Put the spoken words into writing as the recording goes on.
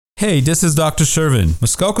Hey, this is Dr. Shervin.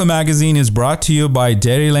 Muskoka Magazine is brought to you by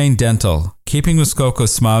Dairy Lane Dental, keeping Muskoka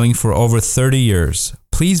smiling for over 30 years.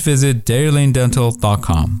 Please visit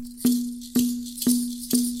dairylanedental.com.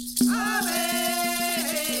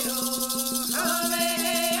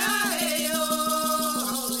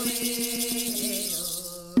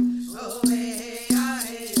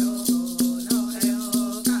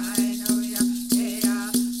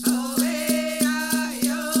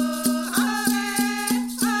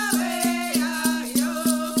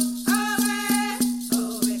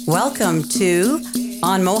 Welcome to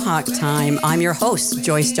On Mohawk Time. I'm your host,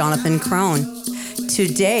 Joyce Jonathan Crone.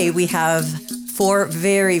 Today we have four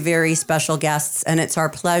very, very special guests, and it's our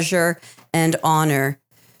pleasure and honor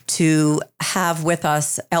to have with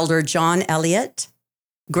us Elder John Elliott,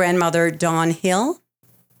 Grandmother Dawn Hill,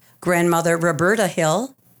 Grandmother Roberta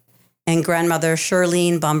Hill, and Grandmother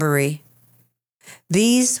Shirlene Bumbury.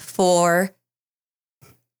 These four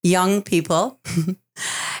young people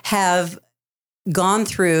have gone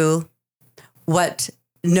through what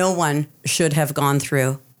no one should have gone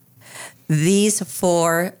through. These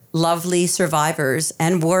four lovely survivors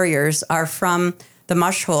and warriors are from the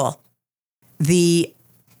Mush Hole, the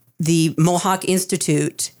Mohawk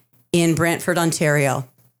Institute in Brantford, Ontario.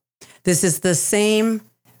 This is the same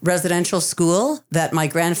residential school that my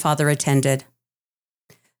grandfather attended.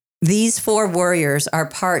 These four warriors are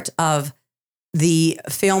part of the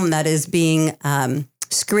film that is being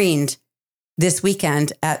screened this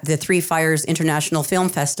weekend at the Three Fires International Film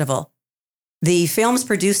Festival. The film's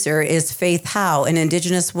producer is Faith Howe, an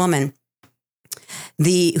Indigenous woman,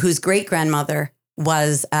 whose great-grandmother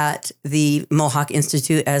was at the Mohawk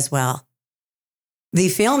Institute as well. The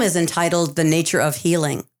film is entitled The Nature of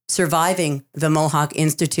Healing, Surviving the Mohawk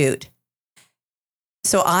Institute.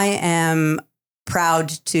 So I am proud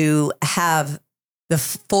to have the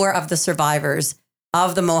four of the survivors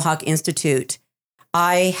of the Mohawk Institute.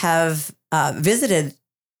 I have visited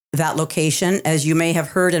that location, as you may have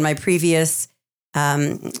heard in my previous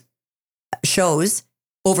shows,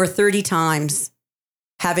 over 30 times.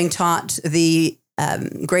 Having taught the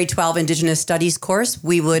grade 12 Indigenous Studies course,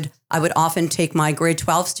 I would often take my grade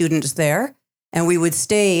 12 students there, and we would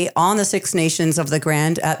stay on the Six Nations of the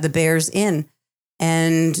Grand at the Bears Inn.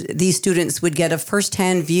 And these students would get a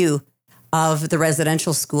firsthand view of the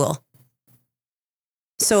residential school.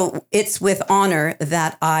 So it's with honor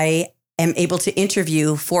that I am able to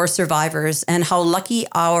interview four survivors, and how lucky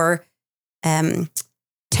our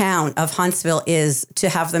town of Huntsville is to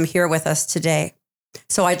have them here with us today.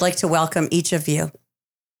 So I'd like to welcome each of you.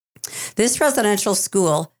 This residential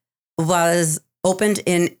school was opened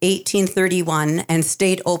in 1831 and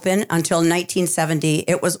stayed open until 1970.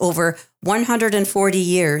 It was over 140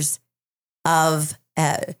 years of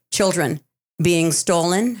children being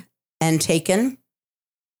stolen and taken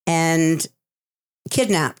and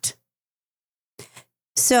kidnapped.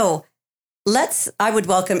 So I would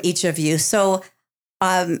welcome each of you. So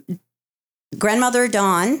Grandmother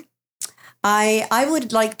Dawn, I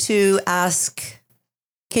would like to ask,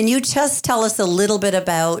 can you just tell us a little bit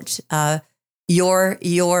about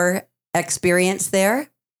your experience there?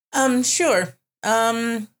 Sure.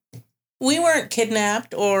 We weren't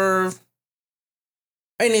kidnapped or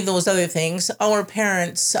any of those other things. Our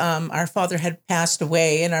parents, our father had passed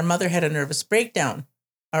away, and our mother had a nervous breakdown.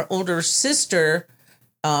 Our older sister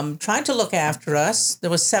tried to look after us.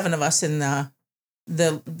 There was 7 of us in the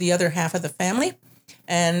other half of the family.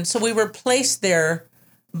 And so we were placed there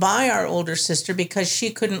by our older sister because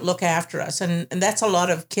she couldn't look after us. And that's a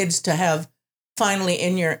lot of kids to have finally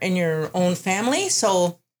in your own family.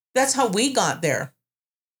 So that's how we got there.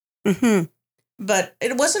 Mm-hmm. But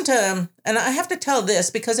it wasn't and I have to tell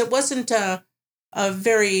this because it wasn't a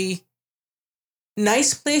very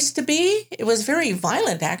nice place to be. It was very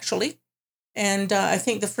violent, actually. And I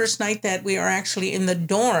think the first night that we were actually in the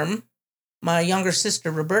dorm, my younger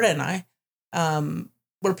sister, Roberta, and I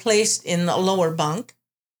were placed in a lower bunk.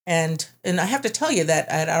 And I have to tell you that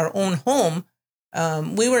at our own home,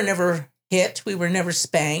 we were never hit. We were never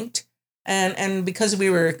spanked. And because we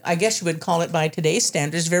were, I guess you would call it by today's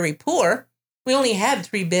standards, very poor, we only had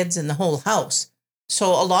 3 beds in the whole house.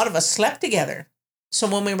 So a lot of us slept together. So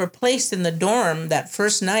when we were placed in the dorm that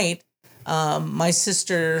first night, my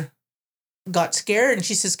sister got scared and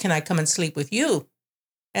she says, "Can I come and sleep with you?"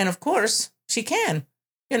 And of course she can,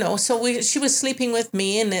 so she was sleeping with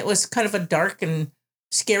me, and it was kind of a dark and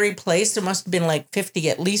scary place. There must have been like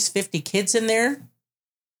at least 50 kids in there,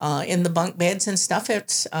 in the bunk beds and stuff.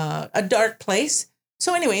 It's a dark place.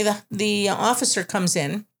 So anyway, the officer comes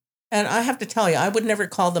in, and I have to tell you, I would never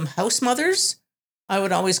call them house mothers. I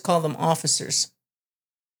would always call them officers.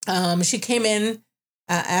 She came in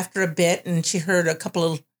after a bit, and she heard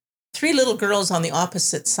three little girls on the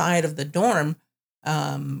opposite side of the dorm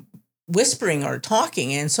whispering or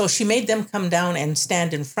talking. And so she made them come down and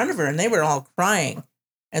stand in front of her, and they were all crying.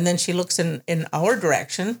 And then she looks in our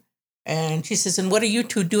direction, and she says, "And what are you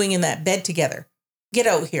two doing in that bed together? Get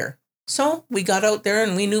out here." So we got out there,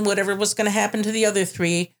 and we knew whatever was going to happen to the other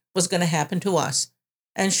three was going to happen to us.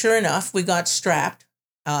 And sure enough, we got strapped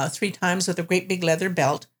 3 times with a great big leather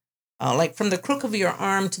belt. Like from the crook of your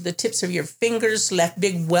arm to the tips of your fingers, left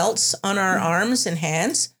big welts on our arms and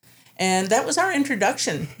hands. And that was our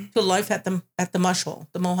introduction to life at the Mush Hole,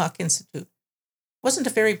 the Mohawk Institute. Wasn't a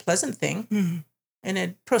very pleasant thing. Mm-hmm. And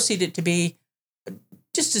it proceeded to be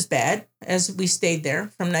just as bad as we stayed there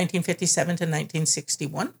from 1957 to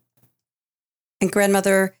 1961. And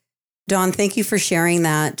Grandmother Dawn, thank you for sharing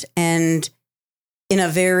that, and in a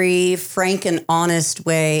very frank and honest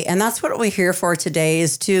way. And that's what we're here for today,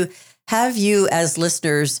 is to have you as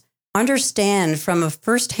listeners understand from a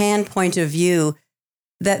firsthand point of view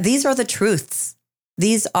that these are the truths.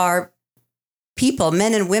 These are people,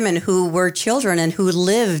 men and women who were children and who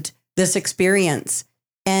lived this experience.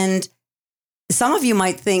 And some of you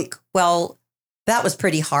might think, well, that was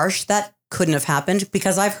pretty harsh. That couldn't have happened,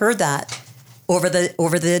 because I've heard that over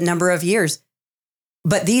the number of years.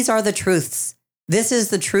 But these are the truths. This is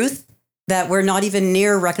the truth that we're not even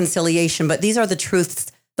near reconciliation, but these are the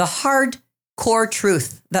truths, the hardcore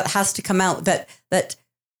truth that has to come out, that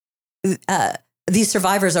these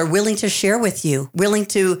survivors are willing to share with you, willing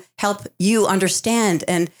to help you understand.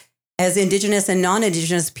 And as Indigenous and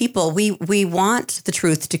non-Indigenous people, we want the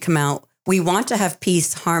truth to come out. We want to have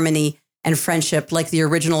peace, harmony, and friendship, like the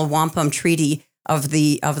original Wampum Treaty of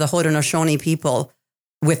the Haudenosaunee people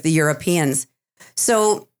with the Europeans.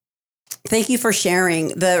 So thank you for sharing.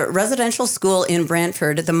 The residential school in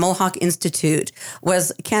Brantford, the Mohawk Institute,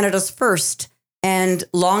 was Canada's first and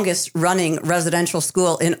longest running residential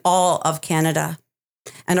school in all of Canada.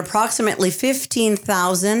 And approximately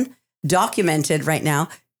 15,000 documented right now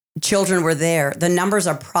children were there. The numbers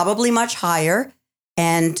are probably much higher.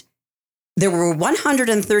 And there were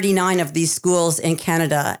 139 of these schools in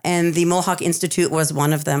Canada, and the Mohawk Institute was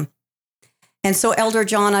one of them. And so, Elder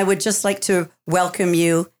John, I would just like to welcome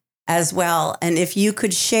you as well. And if you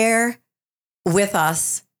could share with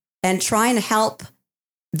us and try and help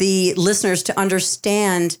the listeners to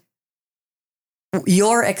understand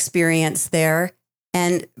your experience there,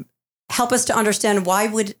 and help us to understand why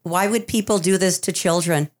would people do this to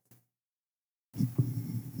children?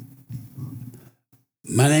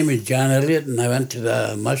 My name is John Elliott, and I went to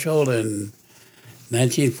the Mush Hole in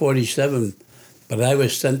 1947, but I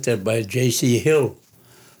was sent there by J.C. Hill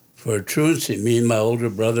for truancy, me and my older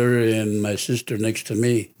brother and my sister next to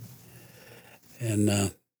me.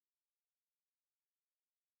 And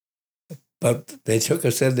but they took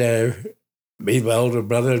us in there, me and my older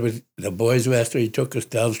brother, with the boys after he took us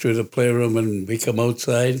down through the playroom, and we come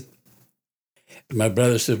outside. And my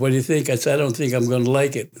brother said, "What do you think?" I said, "I don't think I'm going to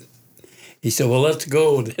like it." He said, "Well, let's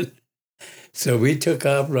go then." So we took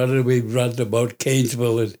off running. We run about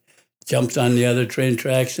Canesville and jumped on the other train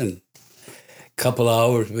tracks. And a couple of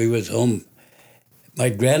hours, we was home. My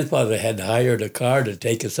grandfather had hired a car to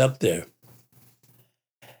take us up there.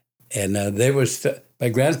 And my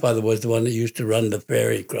grandfather was the one that used to run the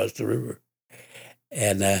ferry across the river.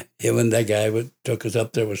 And him and that guy took us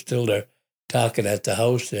up there, was still there talking at the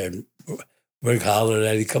house there. And we're hollering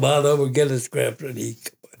at him, "Come on over, get us, Grandpa." And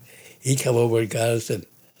he come over and got us, and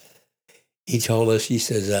he told us, he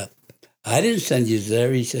says, "I didn't send you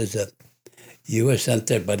there." He says, "You were sent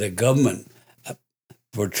there by the government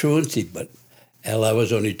for truancy." But hell, I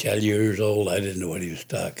was only 10 years old. I didn't know what he was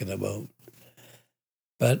talking about.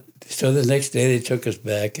 But so the next day they took us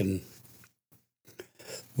back, and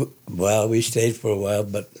well, we stayed for a while.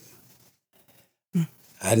 But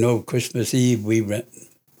I know Christmas Eve we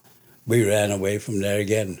ran away from there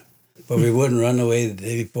again. But we wouldn't run away the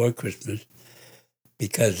day before Christmas,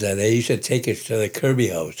 because they used to take us to the Kirby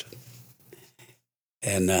house.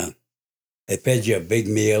 And they fed you a big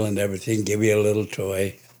meal and everything, give you a little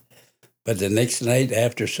toy. But the next night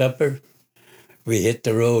after supper, we hit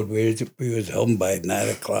the road. We was home by 9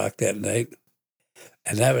 o'clock that night.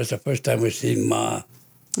 And that was the first time we seen Ma.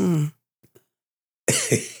 Mm.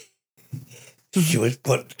 She was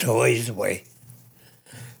putting toys away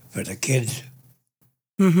for the kids.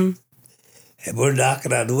 Mm-hmm. And we're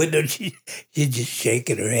knocking on the window. She's just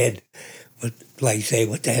shaking her head, like saying,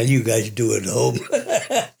 "What the hell you guys doing home?"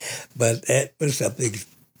 But that was something.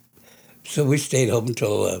 So we stayed home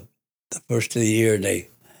until the first of the year. And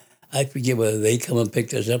I forget whether they come and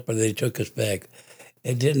picked us up or they took us back.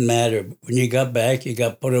 It didn't matter. When you got back, you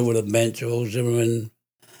got put over the bench. Old Zimmerman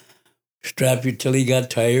strap you till he got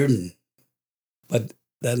tired. But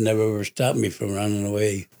that never ever stopped me from running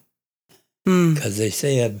away. Because they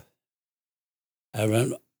say I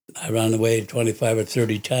ran away 25 or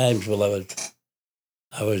 30 times while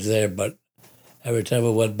I was there, but every time I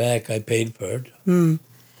went back, I paid for it. And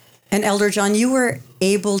Elder John, you were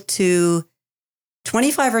able to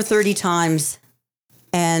 25 or 30 times,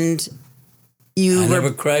 and I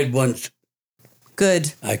never cried once.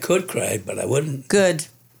 Good. I could cry, but I wouldn't. Good.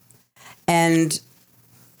 And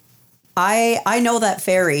I know that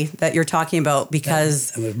ferry that you're talking about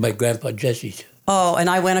because... That was my grandpa Jesse's. Oh, and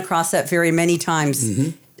I went across that ferry many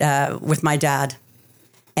times with my dad.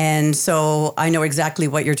 And so I know exactly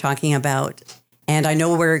what you're talking about. And I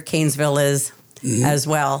know where Canesville is as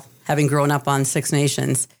well, having grown up on Six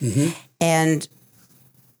Nations. And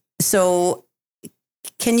so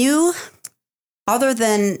can you, other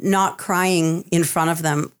than not crying in front of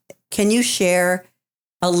them, can you share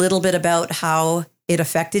a little bit about how it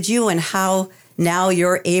affected you and how now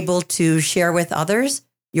you're able to share with others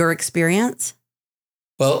your experience?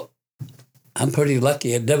 Well, I'm pretty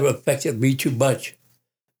lucky. It never affected me too much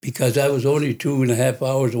because I was only 2.5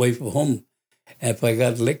 hours away from home. And if I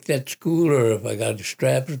got licked at school or if I got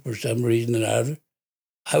strapped for some reason or other,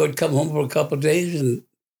 I would come home for a couple of days and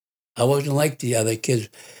I wasn't like the other kids.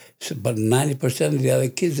 But 90% of the other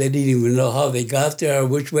kids, they didn't even know how they got there or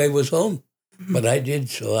which way was home. But I did,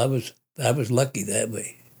 so I was lucky that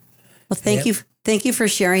way. Well, thank you for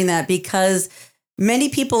sharing that, because many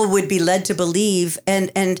people would be led to believe,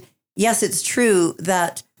 and yes, it's true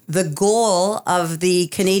that the goal of the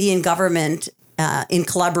Canadian government in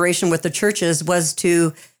collaboration with the churches was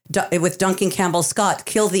to, with Duncan Campbell Scott,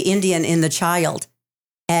 kill the Indian in the child,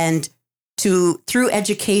 and through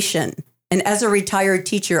education. And as a retired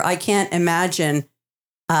teacher, I can't imagine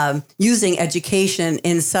using education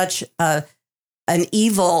in such an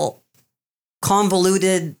evil,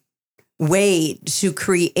 convoluted way to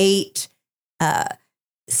create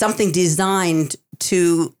something designed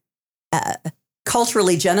to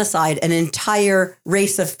culturally genocide an entire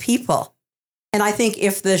race of people. And I think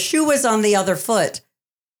if the shoe was on the other foot,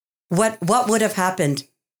 what would have happened?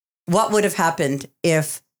 What would have happened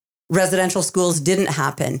if residential schools didn't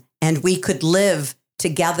happen and we could live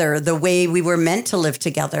together the way we were meant to live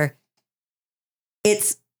together?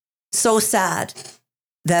 It's so sad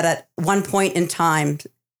that at one point in time,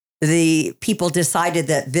 the people decided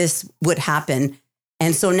that this would happen.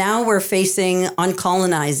 And so now we're facing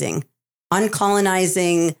uncolonizing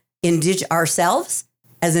ourselves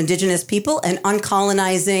as Indigenous people and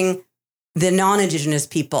uncolonizing the non-Indigenous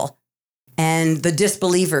people and the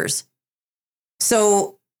disbelievers.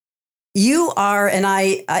 So you are, and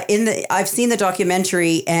I've seen the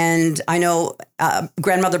documentary, and I know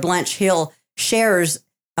Grandmother Blanche Hill shares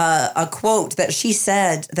a quote that she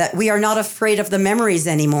said that we are not afraid of the memories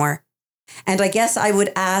anymore. And I guess I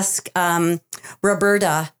would ask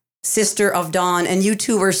Roberta, sister of Dawn, and you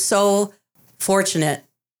two were so fortunate,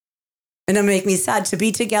 and it make me sad to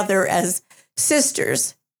be together as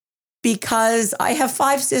sisters, because I have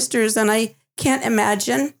 5 sisters and I can't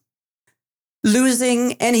imagine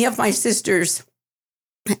losing any of my sisters.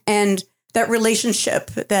 And that relationship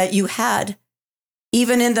that you had,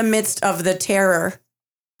 even in the midst of the terror.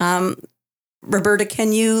 Roberta,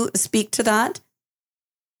 can you speak to that?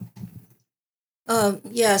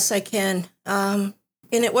 Yes, I can. And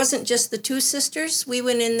it wasn't just the 2 sisters. We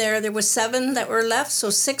went in there. There were 7 that were left. So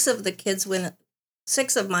 6 of the kids went.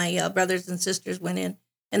 6 of my brothers and sisters went in.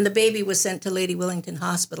 And the baby was sent to Lady Willington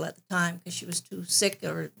Hospital at the time because she was too sick,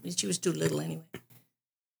 or she was too little anyway.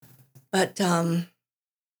 But I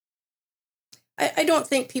don't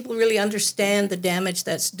think people really understand the damage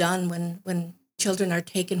that's done when children are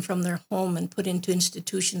taken from their home and put into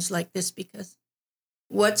institutions like this, because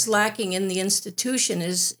what's lacking in the institution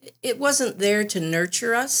is it wasn't there to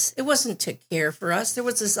nurture us. It wasn't to care for us. There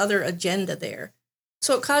was this other agenda there.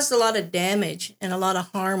 So it caused a lot of damage and a lot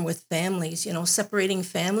of harm with families, separating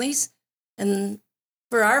families. And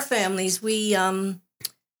for our families, we, I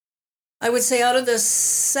would say out of the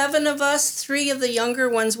 7 of us, 3 of the younger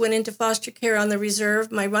ones went into foster care on the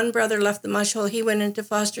reserve. My one brother left the mush hole. He went into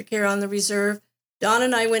foster care on the reserve. Dawn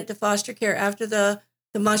and I went to foster care after the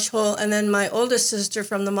mush hole. And then my oldest sister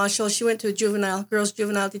from the mush hole, she went to a girls'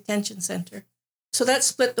 juvenile detention center. So that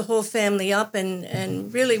split the whole family up.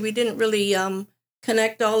 And really, we didn't really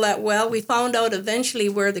connect all that well. We found out eventually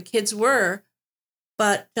where the kids were,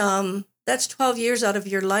 but that's 12 years out of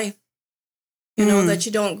your life, that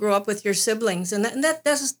you don't grow up with your siblings. And that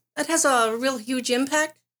has a real huge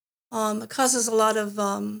impact. It causes a lot of,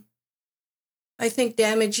 I think,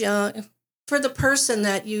 damage for the person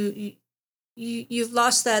that you you've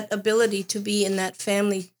lost that ability to be in that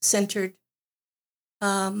family-centered.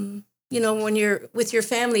 When you're with your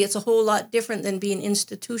family, it's a whole lot different than being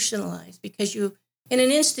institutionalized, because in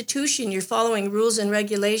an institution, you're following rules and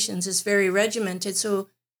regulations. It's very regimented. So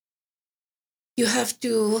you have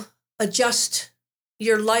to adjust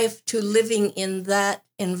your life to living in that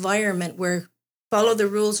environment where follow the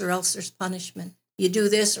rules or else there's punishment. You do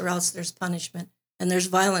this or else there's punishment. And there's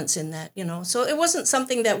violence in that, So it wasn't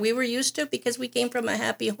something that we were used to because we came from a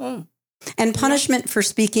happy home. And punishment for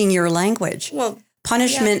speaking your language. Well,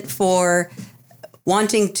 punishment for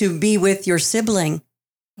wanting to be with your sibling.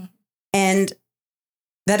 And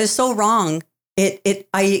that is so wrong.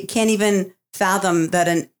 I can't even fathom that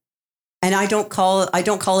and I don't call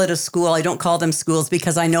it a school. I don't call them schools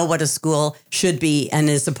because I know what a school should be and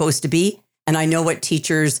is supposed to be. And I know what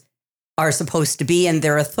teachers are supposed to be and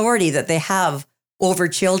their authority that they have over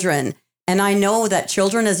children. And I know that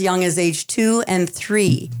children as young as age 2 and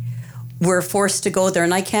 3 were forced to go there.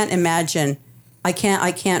 And I can't imagine, I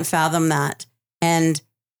can't fathom that. And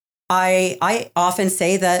I often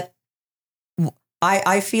say that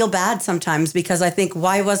I feel bad sometimes because I think,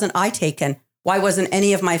 why wasn't I taken? Why wasn't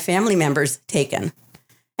any of my family members taken?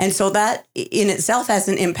 And so that in itself has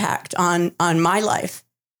an impact on my life,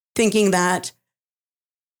 thinking that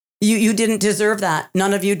you didn't deserve that.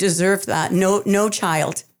 None of you deserve that. No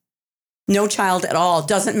child at all,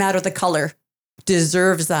 doesn't matter the color,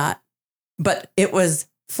 deserves that. But it was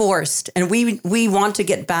forced. And we want to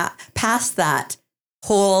get back past that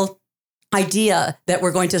whole idea that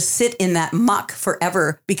we're going to sit in that muck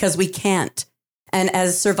forever because we can't. And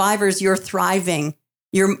as survivors, you're thriving,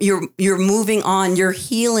 you're moving on, you're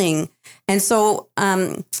healing. And so,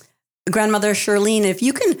 Grandmother Charlene, if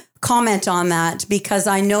you can comment on that, because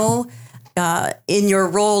I know in your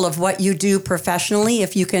role of what you do professionally,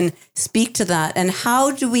 if you can speak to that, and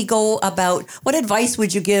how do we go about, what advice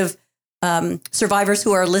would you give survivors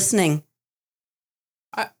who are listening?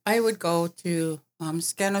 I would go to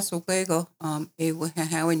Scana Sopego, e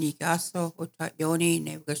Wahahawa ni Gaso, o Yoni,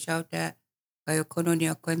 ne Gashauta, Kayo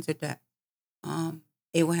Kononia Quenzata.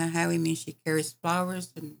 E Wahahawi means she carries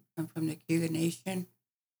flowers, and I'm from the Cuga Nation,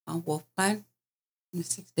 Wolf Clan, in the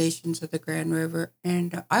 6 Nations of the Grand River.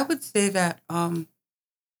 And I would say that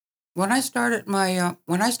when I started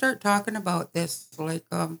when I started talking about this, like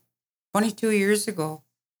 22 years ago,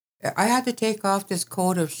 I had to take off this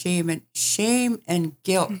coat of shame and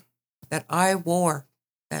guilt that I wore.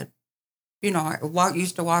 That, I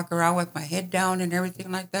used to walk around with my head down and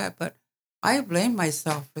everything like that. But I blamed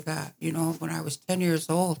myself for that, when I was 10 years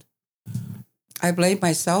old. I blamed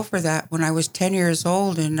myself for that when I was 10 years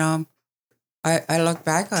old. And I look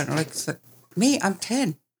back on it like, me, I'm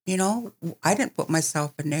 10. I didn't put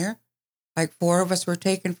myself in there. Like 4 of us were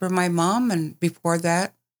taken from my mom. And before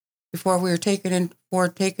that, before we were taken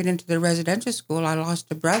into the residential school, I lost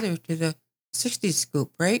a brother to the 60s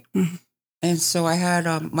scoop, right? Mm-hmm. And so I had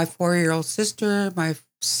my 4-year-old sister, my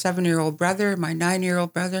 7-year-old brother, my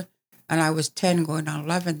 9-year-old brother, and I was 10 going on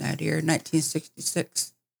 11 that year,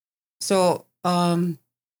 1966. So I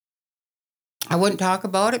wouldn't talk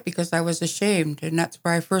about it because I was ashamed, and that's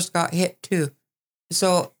where I first got hit too.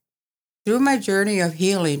 So through my journey of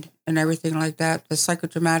healing and everything like that, the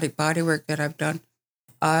psychodramatic bodywork that I've done,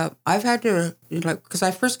 I've had to, because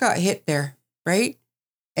I first got hit there, right?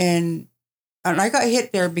 And I got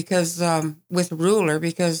hit there because, with Ruler,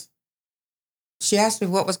 because she asked me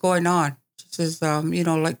what was going on. She says,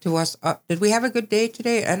 to us, did we have a good day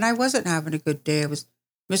today? And I wasn't having a good day. I was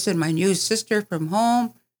missing my new sister from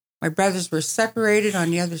home. My brothers were separated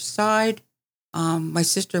on the other side. My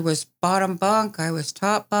sister was bottom bunk. I was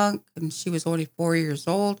top bunk, and she was only 4 years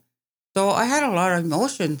old. So I had a lot of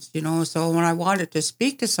emotions, So when I wanted to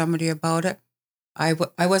speak to somebody about it, I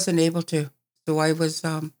wasn't able to. So I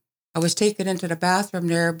was taken into the bathroom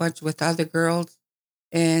there a bunch with other girls,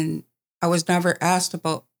 and I was never asked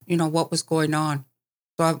about, what was going on.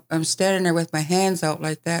 So I'm standing there with my hands out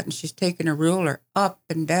like that, and she's taking a ruler up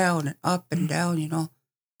and down and up and down,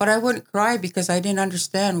 But I wouldn't cry because I didn't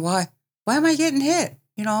understand why. Why am I getting hit?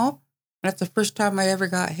 That's the first time I ever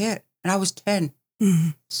got hit, and I was 10. Mm-hmm.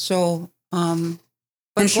 So, and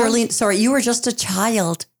Charlene, sorry, you were just a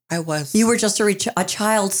child. I was. You were just a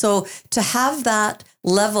child. So to have that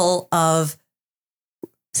level of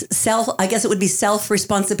I guess it would be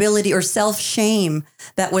self-responsibility or self-shame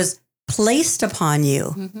that was placed upon you.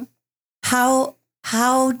 Mm-hmm. How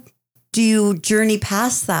do you journey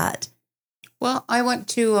past that? Well, I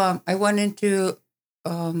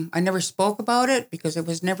never spoke about it because it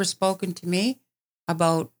was never spoken to me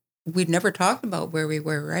about. We'd never talked about where we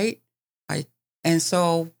were, right? And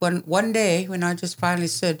so one day when I just finally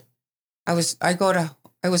said,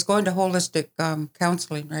 I was going to holistic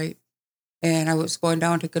counseling, right? And I was going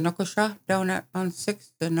down to Ganukosha down on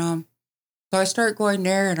 6th. And so I started going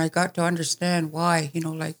there and I got to understand why,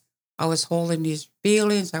 like I was holding these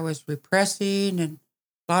feelings, I was repressing, and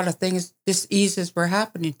a lot of things, diseases were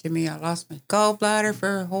happening to me. I lost my gallbladder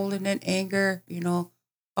for holding in anger,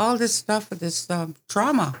 all this stuff with this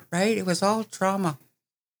trauma, right? It was all trauma.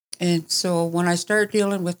 And so when I started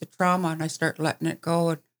dealing with the trauma and I started letting it go,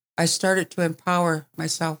 and I started to empower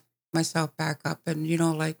myself back up. And,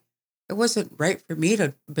 it wasn't right for me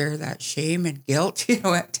to bear that shame and guilt,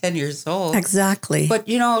 at 10 years old. Exactly. But,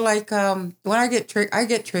 when I get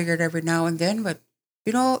triggered every now and then, but,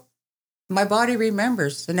 my body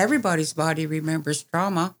remembers, and everybody's body remembers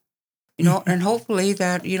trauma, and hopefully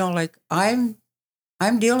that,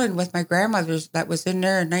 I'm dealing with my grandmother's that was in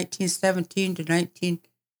there in 1917 to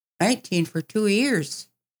 1919 for 2 years.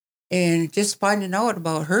 And just finding out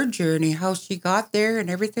about her journey, how she got there and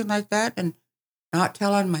everything like that, and not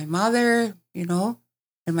telling my mother, and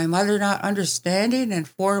my mother not understanding, and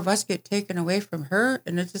 4 of us get taken away from her.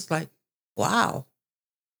 And it's just like, wow.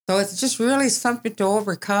 So it's just really something to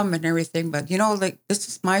overcome and everything. But, this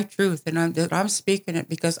is my truth, and I'm speaking it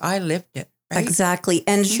because I lived it. Right? Exactly.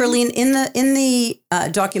 And Shirlene, in the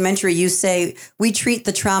documentary, you say we treat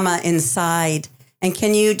the trauma inside. And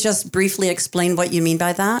can you just briefly explain what you mean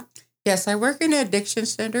by that? Yes, I work in an addiction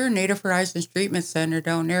center, Native Horizons Treatment Center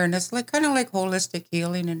down there, and it's kind of like holistic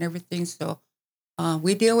healing and everything. So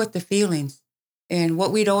we deal with the feelings. And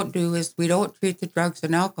what we don't do is we don't treat the drugs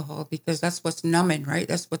and alcohol because that's what's numbing, right?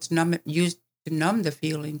 That's what's used to numb the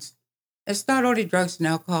feelings. It's not only drugs and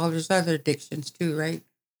alcohol, there's other addictions too, right?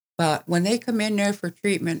 But when they come in there for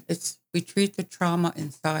treatment, we treat the trauma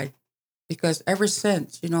inside. Because ever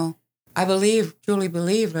since, I truly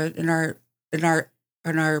believe that in our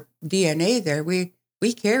DNA there, we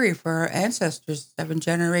carry for our ancestors 7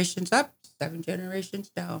 generations up, 7 generations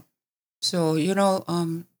down. So,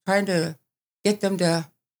 trying to get them to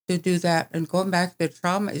do that and going back to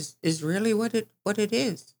trauma is really what it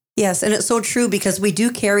is. Yes, and it's so true because we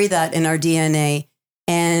do carry that in our DNA,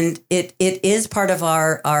 and it is part of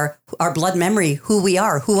our blood memory, who we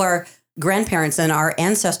are, who our grandparents and our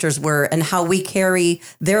ancestors were, and how we carry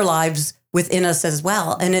their lives within us as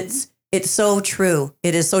well. And it's so true.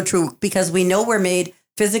 It is so true because we know we're made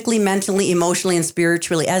physically, mentally, emotionally, and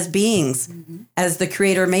spiritually as beings, as the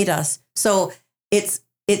Creator made us. So it's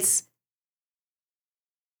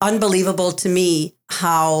unbelievable to me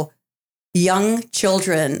how young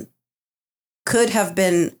children could have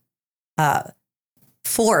been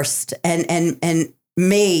forced and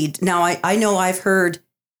made. Now, I know I've heard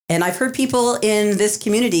people in this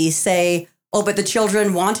community say, oh, but the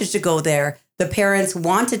children wanted to go there. The parents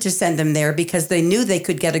wanted to send them there because they knew they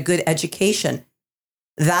could get a good education.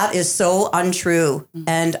 That is so untrue.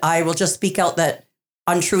 And I will just speak out that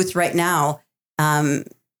untruth right now to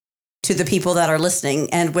the people that are listening.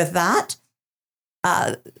 And with that,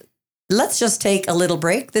 let's just take a little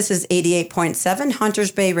break. This is 88.7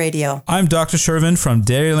 Hunters Bay Radio. I'm Dr. Shervin from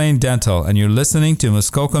Dairy Lane Dental, and you're listening to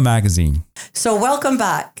Muskoka Magazine. So welcome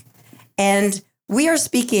back. And we are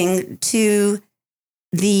speaking to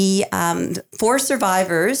the 4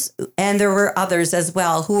 survivors, and there were others as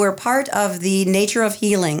well, who were part of the Nature of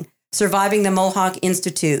Healing, Surviving the Mohawk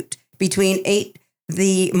Institute.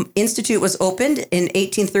 The institute was opened in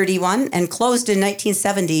 1831 and closed in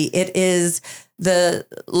 1970. It is the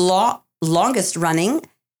longest running,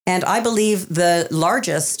 and I believe the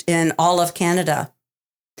largest in all of Canada.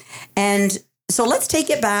 And so let's take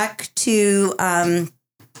it back to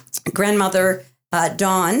grandmother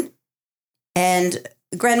Dawn. And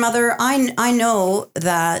grandmother, I know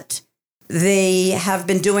that they have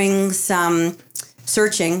been doing some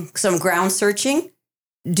ground searching.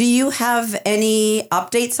 Do you have any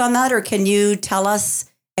updates on that, or can you tell us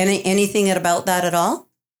anything about that at all?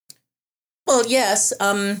 Well, yes.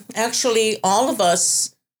 Actually, all of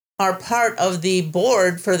us are part of the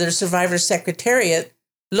board for the Survivor Secretariat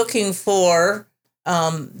looking for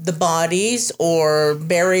the bodies or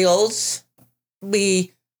burials.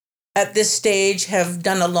 We, at this stage, have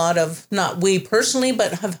done a lot of, not we personally,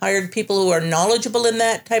 but have hired people who are knowledgeable in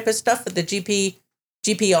that type of stuff at the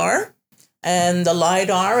GPR and the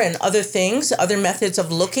LIDAR and other things, other methods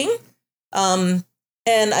of looking. And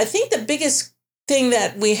I think the biggest thing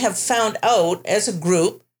that we have found out as a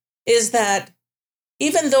group is that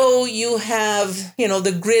even though you have,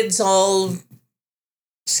 the grids all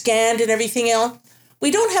scanned and everything else, we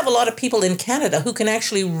don't have a lot of people in Canada who can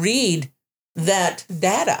actually read that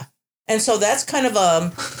data. And so that's kind of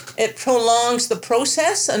it prolongs the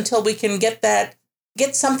process until we can get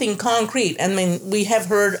something concrete. I mean, we have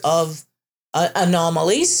heard of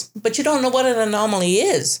anomalies, but you don't know what an anomaly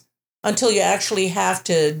is until you actually have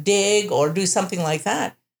to dig or do something like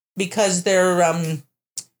that, because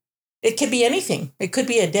it could be anything. It could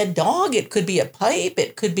be a dead dog. It could be a pipe.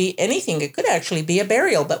 It could be anything. It could actually be a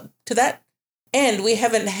burial. But to that end, we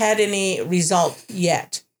haven't had any result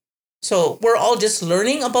yet. So we're all just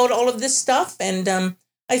learning about all of this stuff. And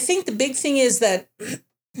I think the big thing is that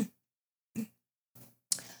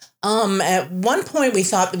at one point we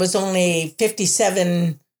thought there was only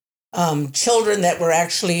 57 children that were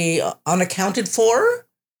actually unaccounted for.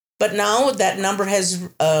 But now that number has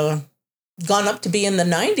gone up to be in the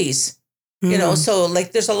 90s, you know, so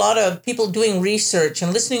like there's a lot of people doing research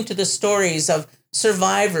and listening to the stories of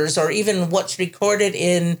survivors, or even what's recorded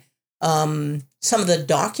in some of the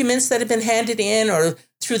documents that have been handed in or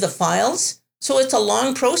through the files. So it's a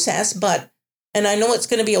long process, and I know it's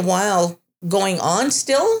going to be a while going on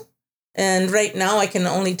still. And right now I can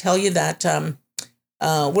only tell you that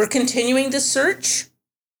we're continuing the search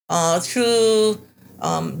through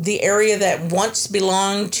the area that once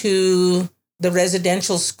belonged to the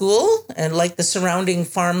residential school, and like the surrounding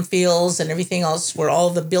farm fields and everything else where all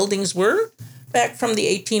the buildings were back from the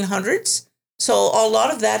 1800s. So a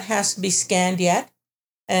lot of that has to be scanned yet.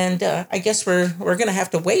 And I guess we're going to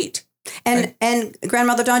have to wait. And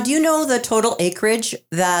Grandmother Dawn, do you know the total acreage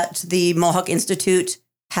that the Mohawk Institute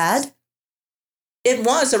had? It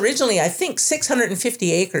was originally, I think,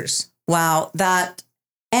 650 acres. Wow.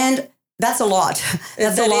 And that's a lot.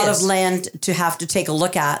 That's a lot of land to have to take a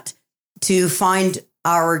look at to find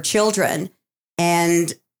our children.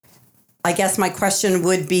 And I guess my question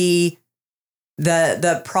would be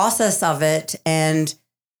the process of it, and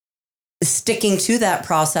sticking to that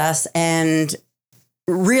process, and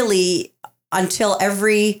really until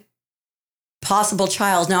every possible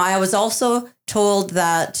child. Now, I was also told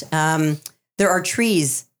that there are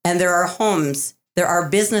trees and there are homes, there are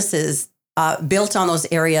businesses built on those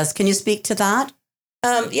areas. Can you speak to that?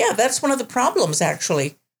 Yeah, that's one of the problems,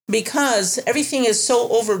 actually, because everything is so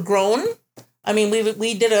overgrown. I mean,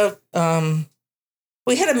 we did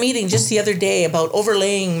we had a meeting just the other day about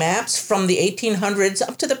overlaying maps from the 1800s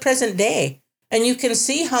up to the present day. And you can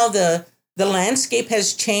see how the landscape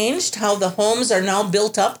has changed, how the homes are now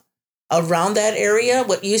built up around that area.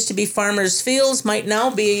 What used to be farmers' fields might now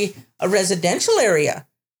be a residential area.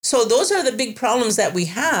 So those are the big problems that we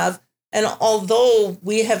have. And although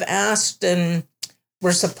we have asked and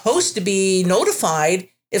we're supposed to be notified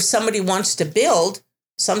if somebody wants to build,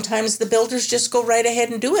 sometimes the builders just go right ahead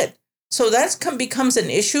and do it. So that becomes an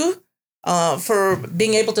issue for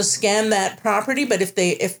being able to scan that property. But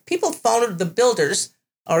if people followed, the builders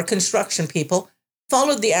or construction people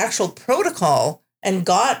followed the actual protocol and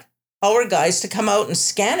got our guys to come out and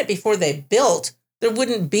scan it before they built, there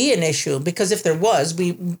wouldn't be an issue, because if there was,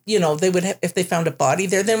 they would if they found a body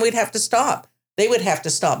there, then we'd have to stop. They would have to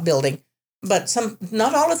stop building. But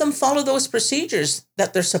not all of them follow those procedures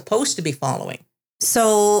that they're supposed to be following.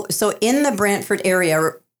 So in the Brantford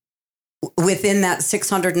area, within that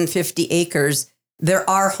 650 acres, there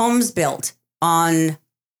are homes built on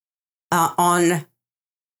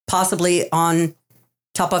possibly on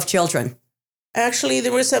top of children. Actually,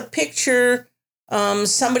 there was a picture.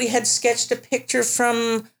 Somebody had sketched a picture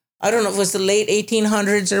from, I don't know if it was the late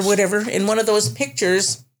 1800s or whatever. In one of those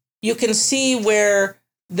pictures, you can see where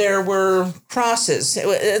there were crosses.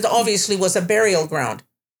 It obviously was a burial ground.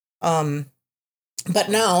 But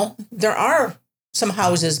now there are some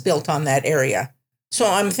houses built on that area. So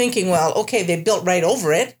I'm thinking, well, okay, they built right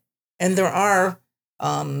over it. And there are,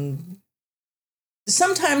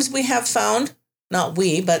 sometimes we have found, not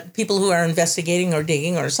we, but people who are investigating or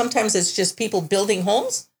digging, or sometimes it's just people building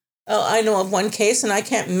homes. I know of one case, and I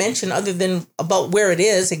can't mention other than about where it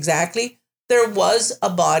is exactly. There was a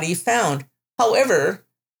body found. However,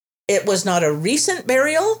 it was not a recent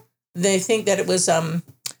burial. They think that it was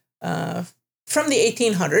from the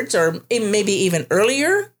 1800s, or maybe even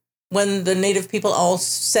earlier, when the Native people all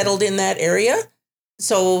settled in that area.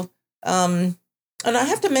 So, and I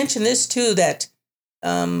have to mention this too, that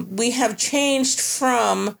we have changed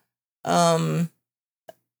from a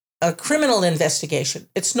criminal investigation.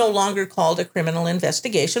 It's no longer called a criminal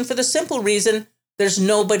investigation for the simple reason there's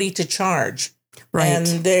nobody to charge. Right.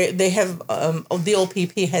 And they have, the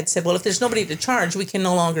OPP had said, well, if there's nobody to charge, we can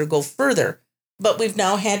no longer go further. But we've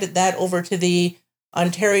now handed that over to the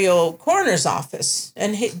Ontario Coroner's Office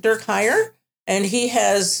and Dirk Heyer, and he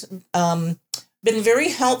has been very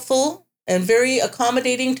helpful and very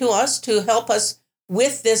accommodating to us to help us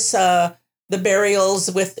with this, the burials,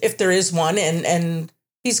 with if there is one, and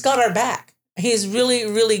he's got our back. He's really,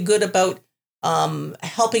 really good about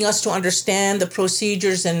helping us to understand the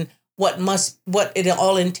procedures and what it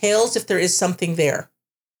all entails if there is something there.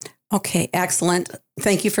 Okay, excellent.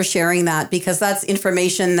 Thank you for sharing that, because that's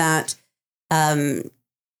information that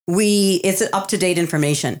it's up-to-date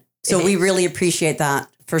information. So we really appreciate that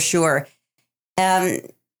for sure.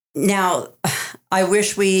 Now, I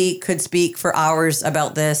wish we could speak for hours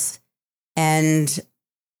about this, and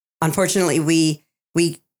unfortunately we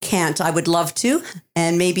can't. I would love to,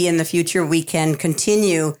 and maybe in the future we can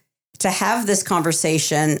continue to have this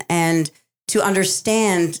conversation and to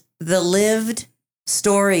understand the lived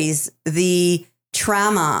stories, the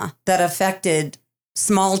trauma that affected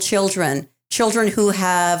small children, children who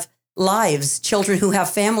have lives, children who have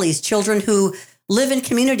families, children who live in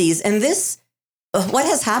communities. And this, what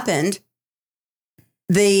has happened,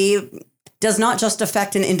 does not just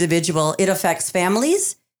affect an individual. It affects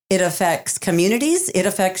families, it affects communities, it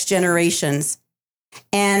affects generations.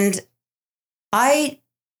 And I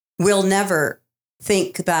will never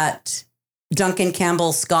think that Duncan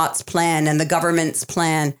Campbell Scott's plan and the government's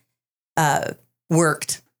plan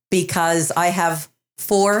worked, because I have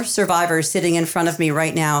 4 survivors sitting in front of me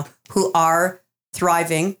right now who are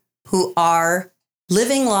thriving, who are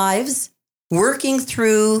living lives, working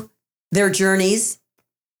through their journeys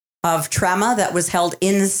of trauma that was held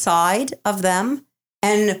inside of them,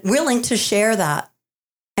 and willing to share that.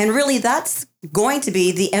 And really, that's going to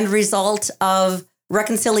be the end result of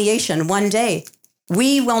reconciliation one day.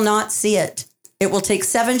 We will not see it. It will take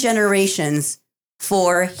 7 generations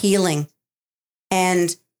for healing.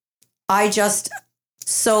 And I just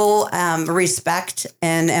so respect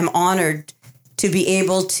and am honored to be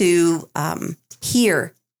able to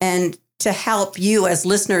hear and to help you as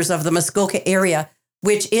listeners of the Muskoka area,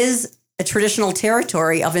 which is a traditional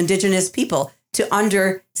territory of Indigenous people, to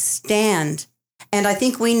understand. And I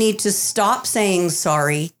think we need to stop saying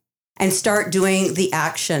sorry and start doing the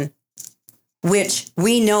action, which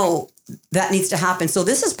we know that needs to happen. So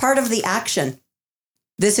this is part of the action.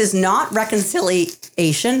 This is not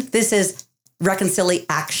reconciliation. This is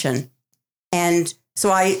reconciliation. And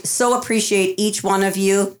so I so appreciate each one of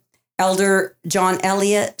you. Elder John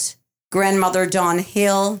Elliott, Grandmother Dawn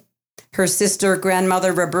Hill, her sister,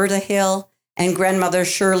 Grandmother Roberta Hill, and Grandmother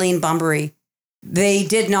Shirlene Bumbury. They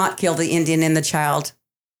did not kill the Indian in the child.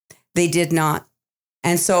 They did not.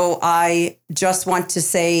 And so I just want to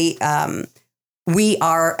say we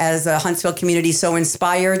are, as a Huntsville community, so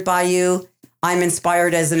inspired by you. I'm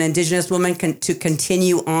inspired as an Indigenous woman to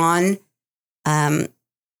continue on.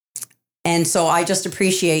 And so I just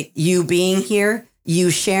appreciate you being here, you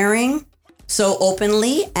sharing so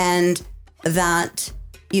openly, and that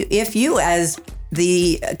if you, as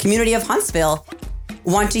the community of Huntsville,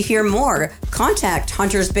 want to hear more, contact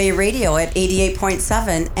Hunters Bay Radio at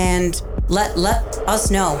 88.7 and let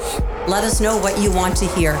us know. Let us know what you want to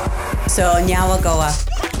hear. So, Nyawagoa.